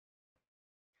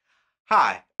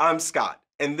Hi, I'm Scott,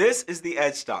 and this is the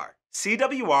EdgeStar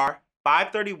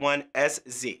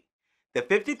CWR531SZ, the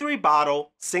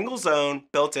 53-bottle, single-zone,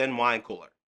 built-in wine cooler.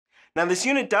 Now, this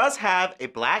unit does have a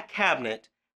black cabinet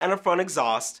and a front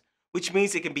exhaust, which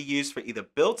means it can be used for either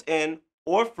built-in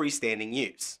or freestanding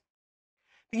use.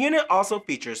 The unit also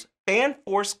features fan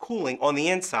force cooling on the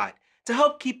inside to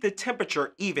help keep the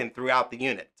temperature even throughout the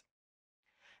unit.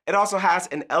 It also has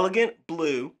an elegant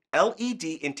blue LED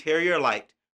interior light,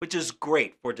 which is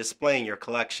great for displaying your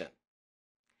collection.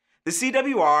 The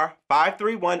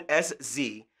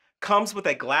CWR531SZ comes with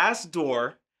a glass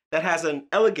door that has an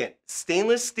elegant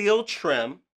stainless steel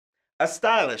trim, a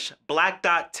stylish black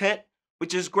dot tint,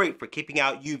 which is great for keeping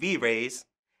out UV rays,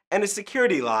 and a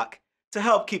security lock to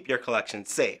help keep your collection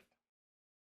safe.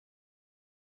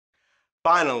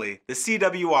 Finally, the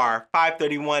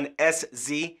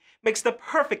CWR531SZ makes the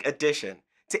perfect addition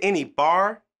to any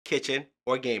bar, kitchen,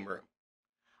 or game room.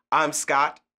 I'm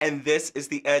Scott, and this is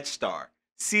the EdgeStar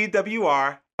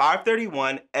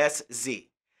CWR531SZ,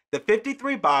 the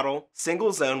 53-bottle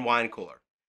single-zone wine cooler.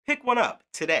 Pick one up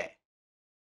today.